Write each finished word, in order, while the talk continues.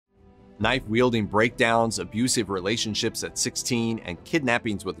knife-wielding breakdowns, abusive relationships at 16, and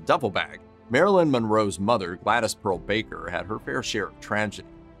kidnappings with a duffel bag, Marilyn Monroe's mother, Gladys Pearl Baker, had her fair share of tragedy.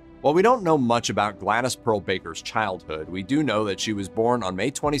 While we don't know much about Gladys Pearl Baker's childhood, we do know that she was born on May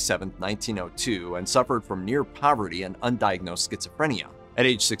 27, 1902, and suffered from near poverty and undiagnosed schizophrenia. At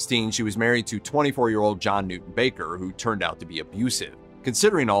age 16, she was married to 24-year-old John Newton Baker, who turned out to be abusive.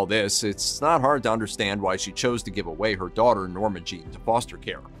 Considering all this, it's not hard to understand why she chose to give away her daughter Norma Jean to foster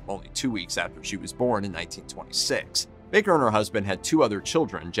care, only 2 weeks after she was born in 1926. Baker and her husband had 2 other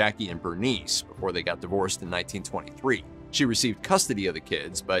children, Jackie and Bernice, before they got divorced in 1923. She received custody of the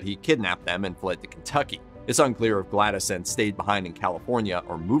kids, but he kidnapped them and fled to Kentucky. It's unclear if Gladys then stayed behind in California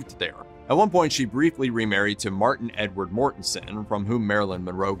or moved there. At one point, she briefly remarried to Martin Edward Mortensen, from whom Marilyn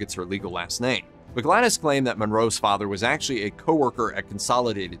Monroe gets her legal last name. But Gladys claimed that Monroe's father was actually a co-worker at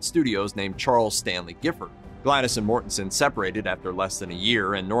Consolidated Studios named Charles Stanley Gifford. Gladys and Mortensen separated after less than a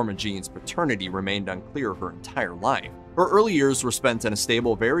year, and Norma Jean's paternity remained unclear her entire life. Her early years were spent in a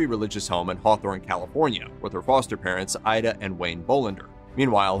stable, very religious home in Hawthorne, California, with her foster parents, Ida and Wayne Bolander.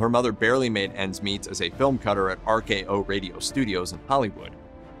 Meanwhile, her mother barely made ends meet as a film cutter at RKO Radio Studios in Hollywood.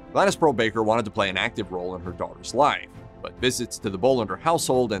 Gladys Pearl Baker wanted to play an active role in her daughter's life, but visits to the Bolander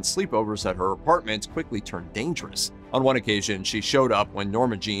household and sleepovers at her apartment quickly turned dangerous. On one occasion, she showed up when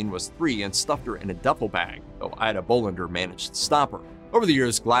Norma Jean was 3 and stuffed her in a duffel bag, though Ida Bolander managed to stop her. Over the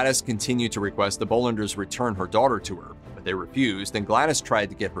years, Gladys continued to request the Bolanders return her daughter to her, but they refused, and Gladys tried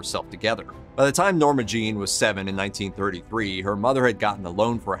to get herself together. By the time Norma Jean was 7 in 1933, her mother had gotten a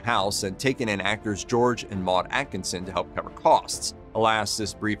loan for a house and taken in actors George and Maud Atkinson to help cover costs. Alas,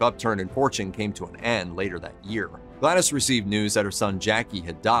 this brief upturn in fortune came to an end later that year. Gladys received news that her son Jackie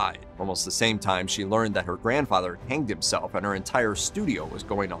had died, almost the same time she learned that her grandfather had hanged himself and her entire studio was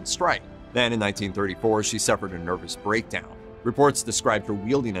going on strike. Then in 1934, she suffered a nervous breakdown. Reports described her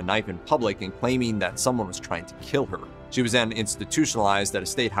wielding a knife in public and claiming that someone was trying to kill her. She was then institutionalized at a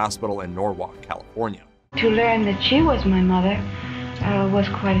state hospital in Norwalk, California. To learn that she was my mother was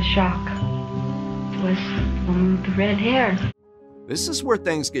quite a shock. It was the woman with the red hair. This is where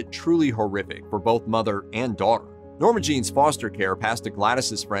things get truly horrific for both mother and daughter. Norma Jean's foster care passed to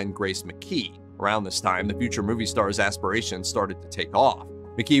Gladys's friend Grace McKee. Around this time, the future movie star's aspirations started to take off.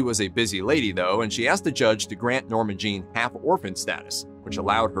 McKee was a busy lady, though, and she asked the judge to grant Norma Jean half-orphan status, which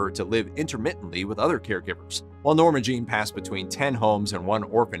allowed her to live intermittently with other caregivers. While Norma Jean passed between 10 homes and 1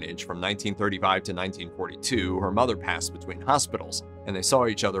 orphanage from 1935 to 1942, her mother passed between hospitals, and they saw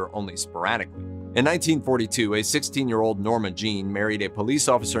each other only sporadically. In 1942, a 16-year-old Norma Jean married a police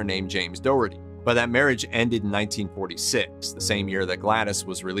officer named James Doherty, but that marriage ended in 1946, the same year that Gladys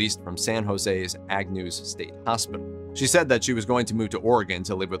was released from San Jose's Agnews State Hospital. She said that she was going to move to Oregon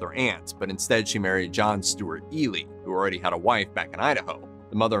to live with her aunt, but instead she married John Stewart Ely, who already had a wife back in Idaho.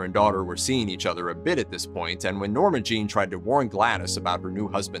 The mother and daughter were seeing each other a bit at this point, and when Norma Jean tried to warn Gladys about her new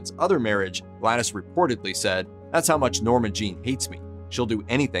husband's other marriage, Gladys reportedly said, "That's how much Norma Jean hates me. She'll do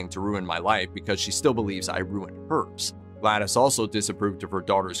anything to ruin my life because she still believes I ruined hers." Gladys also disapproved of her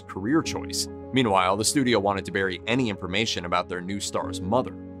daughter's career choice. Meanwhile, the studio wanted to bury any information about their new star's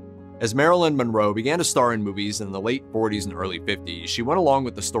mother. As Marilyn Monroe began to star in movies in the late 40s and early 50s, she went along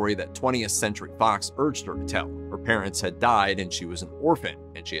with the story that 20th Century Fox urged her to tell. Her parents had died and she was an orphan,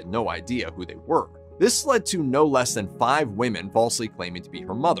 and she had no idea who they were. This led to no less than 5 women falsely claiming to be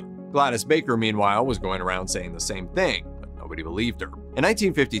her mother. Gladys Baker, meanwhile, was going around saying the same thing, but nobody believed her. In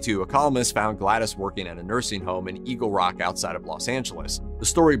 1952, a columnist found Gladys working at a nursing home in Eagle Rock outside of Los Angeles. The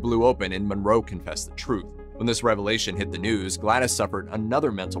story blew open and Monroe confessed the truth. When this revelation hit the news, Gladys suffered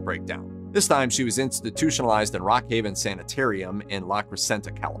another mental breakdown. This time, she was institutionalized in Rock Haven Sanitarium in La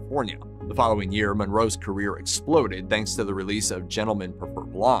Crescenta, California. The following year, Monroe's career exploded thanks to the release of Gentlemen Prefer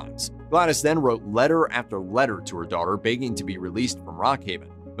Blondes. Gladys then wrote letter after letter to her daughter begging to be released from Rock Haven.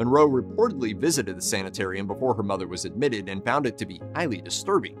 Monroe reportedly visited the sanitarium before her mother was admitted and found it to be highly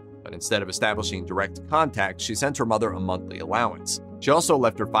disturbing. But instead of establishing direct contact, she sent her mother a monthly allowance. She also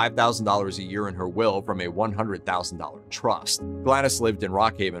left her $5,000 a year in her will from a $100,000 trust. Gladys lived in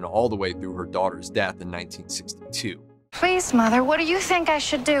Rock Haven all the way through her daughter's death in 1962. Please, Mother, what do you think I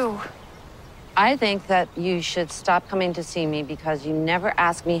should do? I think that you should stop coming to see me because you never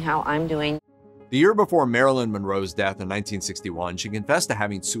ask me how I'm doing. The year before Marilyn Monroe's death in 1961, she confessed to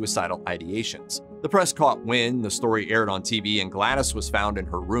having suicidal ideations. The press caught wind, the story aired on TV, and Gladys was found in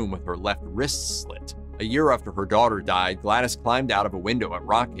her room with her left wrist slit. A year after her daughter died, Gladys climbed out of a window at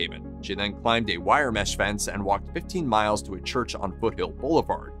Rock Haven. She then climbed a wire mesh fence and walked 15 miles to a church on Foothill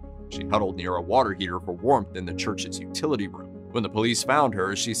Boulevard. She huddled near a water heater for warmth in the church's utility room. When the police found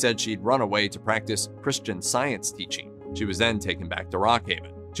her, she said she'd run away to practice Christian Science teaching. She was then taken back to Rock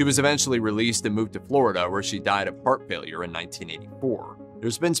Haven. She was eventually released and moved to Florida, where she died of heart failure in 1984.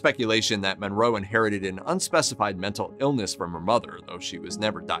 There's been speculation that Monroe inherited an unspecified mental illness from her mother, though she was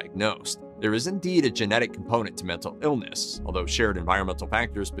never diagnosed. There is indeed a genetic component to mental illness, although shared environmental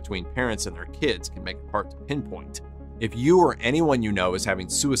factors between parents and their kids can make it hard to pinpoint. If you or anyone you know is having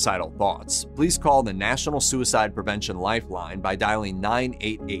suicidal thoughts, please call the National Suicide Prevention Lifeline by dialing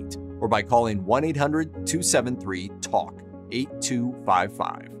 988 or by calling 1-800-273-TALK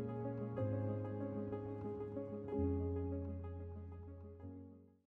 8255.